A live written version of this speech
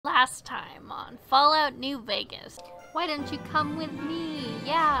Last time on Fallout New Vegas. Why don't you come with me?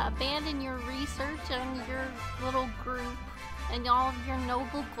 Yeah, abandon your research and your little group and all of your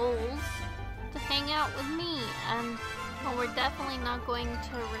noble goals to hang out with me. And well, we're definitely not going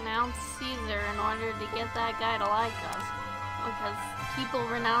to renounce Caesar in order to get that guy to like us. Because people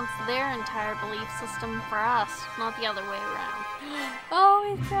renounce their entire belief system for us, not the other way around.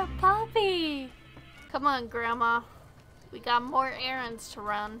 Oh, it's a puppy! Come on, Grandma. We got more errands to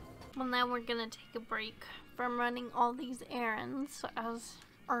run. Well, now we're gonna take a break from running all these errands, as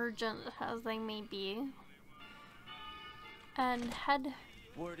urgent as they may be, and head...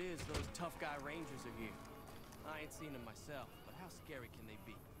 Word is those tough guy rangers are here. I ain't seen them myself, but how scary can they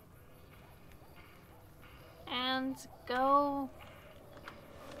be? And go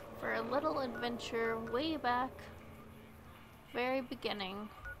for a little adventure way back, very beginning,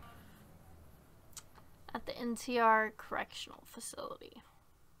 at the NCR Correctional Facility,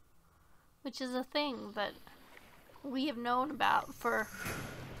 which is a thing that we have known about for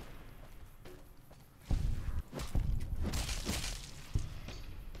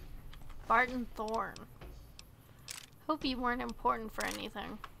Barton Thorne. Hope you weren't important for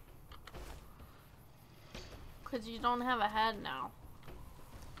anything, because you don't have a head now,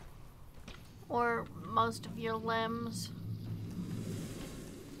 or most of your limbs.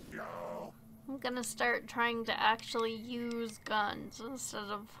 I'm gonna start trying to actually use guns instead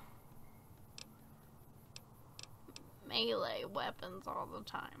of melee weapons all the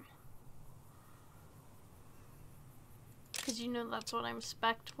time. Because you know that's what I'm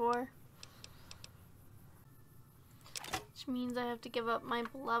spec'd for. Which means I have to give up my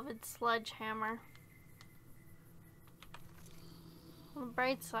beloved sledgehammer. On the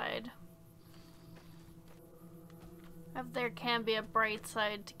bright side, if there can be a bright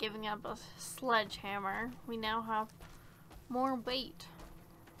side to giving up a sledgehammer, we now have more weight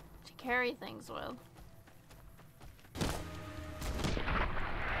to carry things with.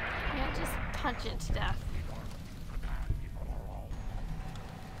 Yeah, just punch it to death.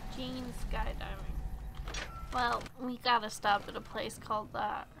 Gene skydiving. Well, we gotta stop at a place called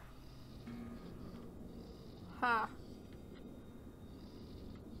that. Huh.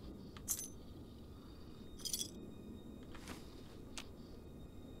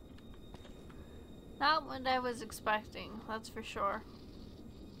 Not what I was expecting, that's for sure.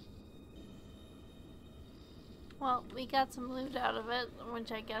 Well, we got some loot out of it,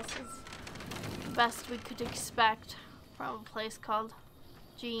 which I guess is the best we could expect from a place called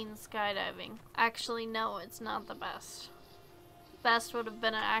Gene Skydiving. Actually, no, it's not the best. Best would have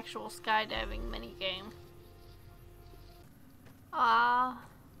been an actual skydiving minigame. Ah,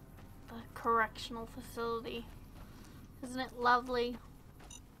 the correctional facility. Isn't it lovely?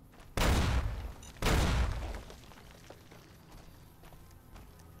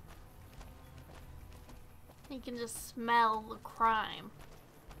 You can just smell the crime.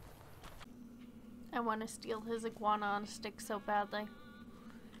 I want to steal his iguana on a stick so badly.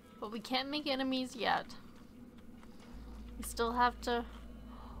 But we can't make enemies yet. We still have to...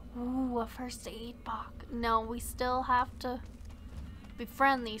 Ooh, a first aid box. No, we still have to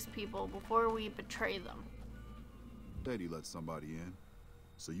befriend these people before we betray them. Daddy let somebody in.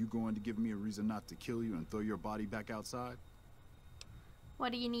 So you going to give me a reason not to kill you and throw your body back outside?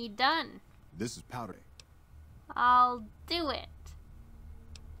 What do you need done? This is powder. I'll do it.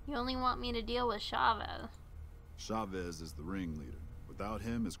 You only want me to deal with Chavez. Chavez is the ringleader. Without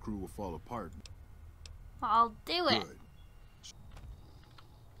him, his crew will fall apart. I'll do it.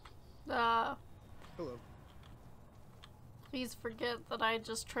 Good. Hello. Please forget that I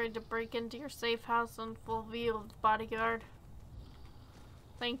just tried to break into your safe house in full view of the bodyguard.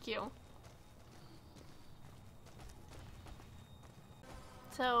 Thank you.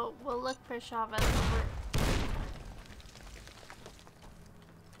 So, we'll look for Chavez over...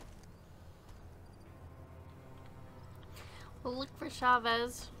 We'll look for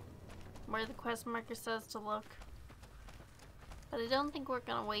Chavez where the quest marker says to look. But I don't think we're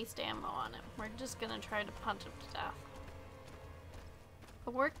gonna waste ammo on him. We're just gonna try to punch him to death.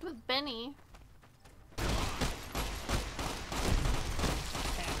 It worked with Benny.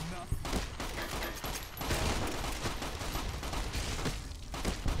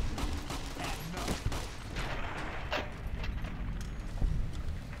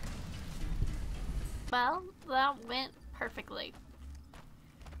 Well, that went perfectly.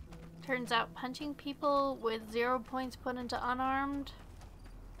 Turns out punching people with 0 points put into unarmed,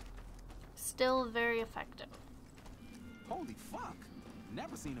 still very effective. Holy fuck!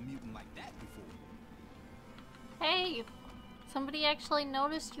 Never seen a mutant like that before. Hey! Somebody actually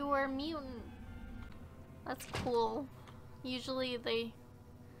noticed you were a mutant. That's cool. Usually they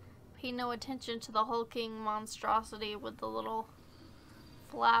pay no attention to the hulking monstrosity with the little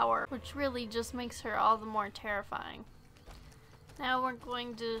flower, which really just makes her all the more terrifying. Now we're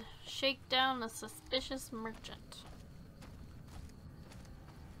going to shake down a suspicious merchant.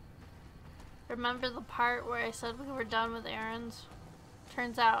 Remember the part where I said we were done with errands?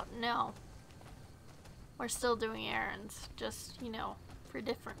 Turns out, no. We're still doing errands, just, you know, for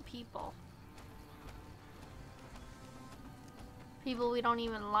different people. People we don't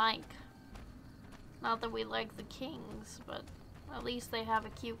even like. Not that we like the kings, but at least they have a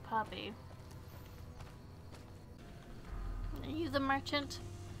cute puppy. Are you the merchant?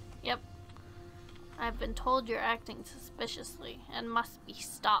 Yep. I've been told you're acting suspiciously and must be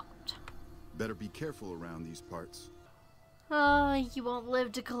stopped. Better be careful around these parts. You won't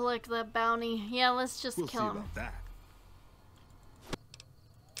live to collect that bounty. Yeah, let's just kill him. We'll see about that.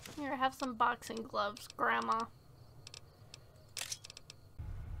 Here, have some boxing gloves, Grandma.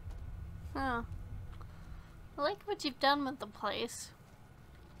 Huh. I like what you've done with the place.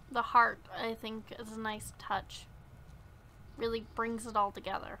 The heart, I think, is a nice touch. Really brings it all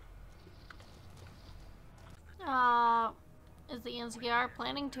together. Is the NCR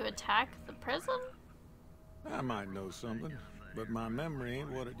planning to attack the prison? I might know something, but my memory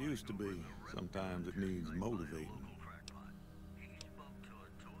ain't what it used to be. Sometimes it needs motivating.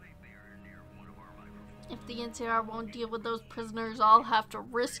 If the NCR won't deal with those prisoners, I'll have to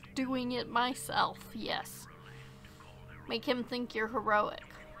risk doing it myself, yes. Make him think you're heroic.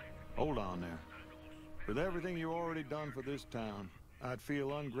 Hold on there. With everything you already done for this town, I'd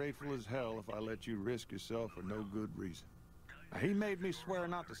feel ungrateful as hell if I let you risk yourself for no good reason. Now, he made me swear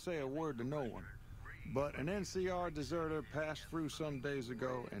not to say a word to no one, but an NCR deserter passed through some days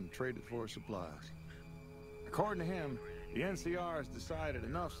ago and traded for supplies. According to him, the NCR has decided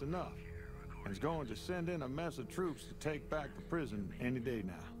enough's enough, and is going to send in a mess of troops to take back the prison any day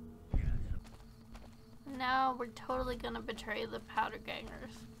now. Now we're totally gonna betray the Powder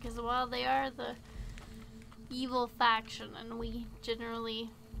Gangers, because while they are the evil faction, and we generally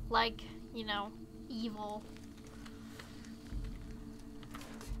like, you know, evil,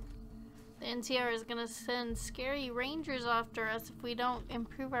 the NCR is gonna send scary rangers after us if we don't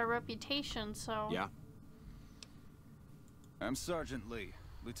improve our reputation, so... Yeah? I'm Sergeant Lee.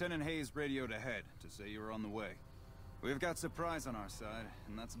 Lieutenant Hayes radioed ahead to say you were on the way. We've got supplies on our side,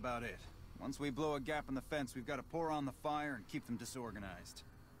 and that's about it. Once we blow a gap in the fence, we've got to pour on the fire and keep them disorganized.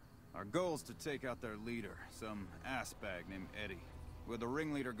 Our goal is to take out their leader, some assbag named Eddie. With the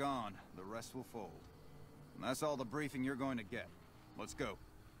ringleader gone, the rest will fold. And that's all the briefing you're going to get. Let's go.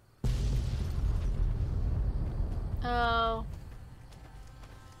 Oh.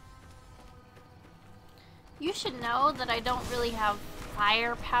 You should know that I don't really have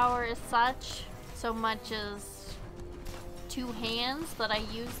firepower as such, so much as 2 hands that I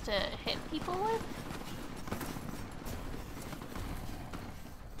use to hit people with.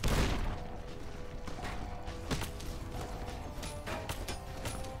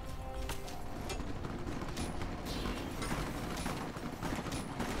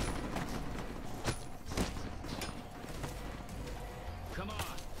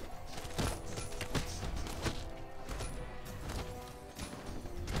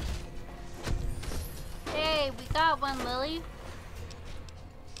 Lily.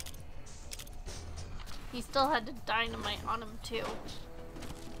 He still had to dynamite on him too.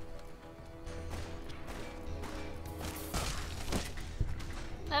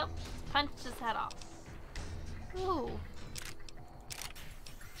 Nope, punched his head off. Ooh.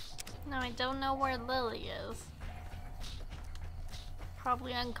 Now I don't know where Lily is.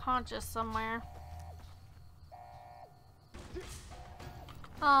 Probably unconscious somewhere.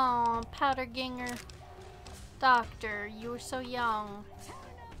 Oh, Powder Ganger. Doctor, you were so young.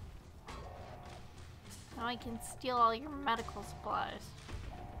 Now I can steal all your medical supplies.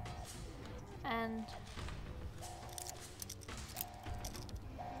 And...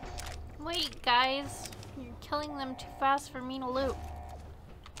 wait, guys. You're killing them too fast for me to loot.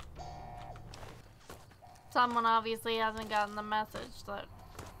 Someone obviously hasn't gotten the message that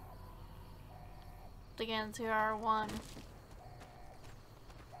the NCR won.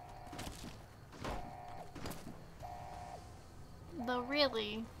 Though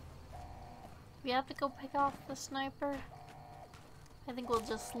really, we have to go pick off the sniper. I think we'll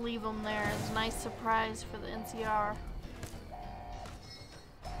just leave him there as a nice surprise for the NCR.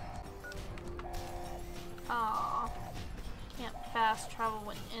 Aww. Can't fast travel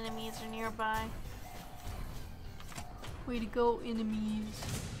when enemies are nearby. Way to go, enemies.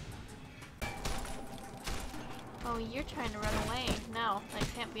 Oh, you're trying to run away. No, that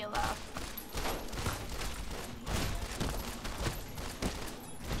can't be allowed.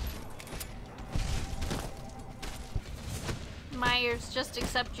 Myers, just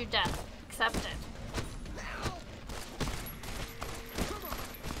accept your death. Accept it.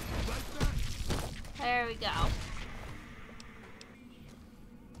 There we go.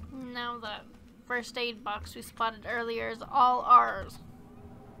 Now the first aid box we spotted earlier is all ours.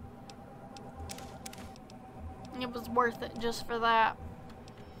 It was worth it just for that.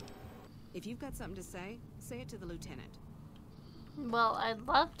 If you've got something to say it to the lieutenant. Well, I'd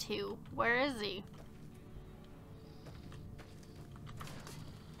love to. Where is he?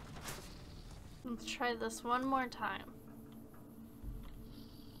 Let's try this one more time.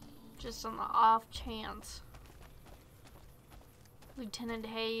 Just on the off chance. Lieutenant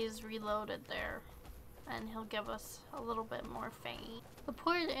Hayes reloaded there. And he'll give us a little bit more fame. The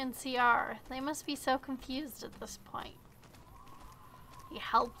poor NCR, they must be so confused at this point. You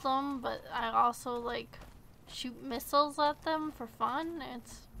help them, but I also like shoot missiles at them for fun.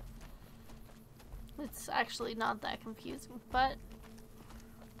 It's actually not that confusing, but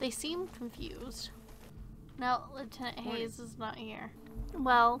they seem confused. No, Lieutenant Hayes is not here.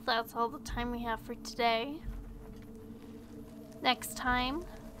 Well, that's all the time we have for today. Next time,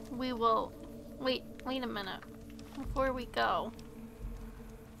 we will... Wait a minute. Before we go...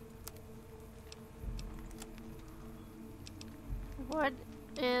 What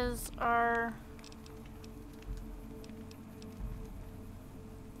is our...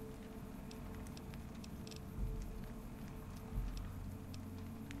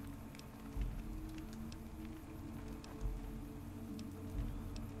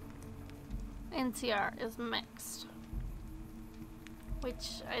 NCR is mixed,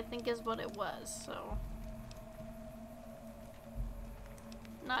 which I think is what it was, so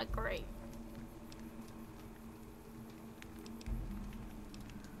not great.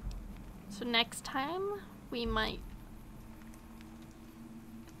 So next time we might,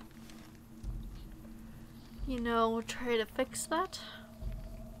 you know, try to fix that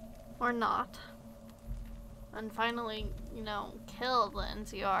or not, and finally, you know, kill the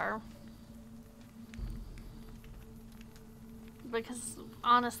NCR. Because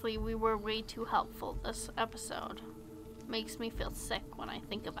honestly, we were way too helpful this episode. Makes me feel sick when I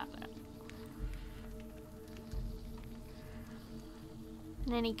think about it.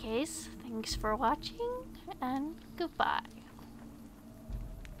 In any case, thanks for watching, and goodbye.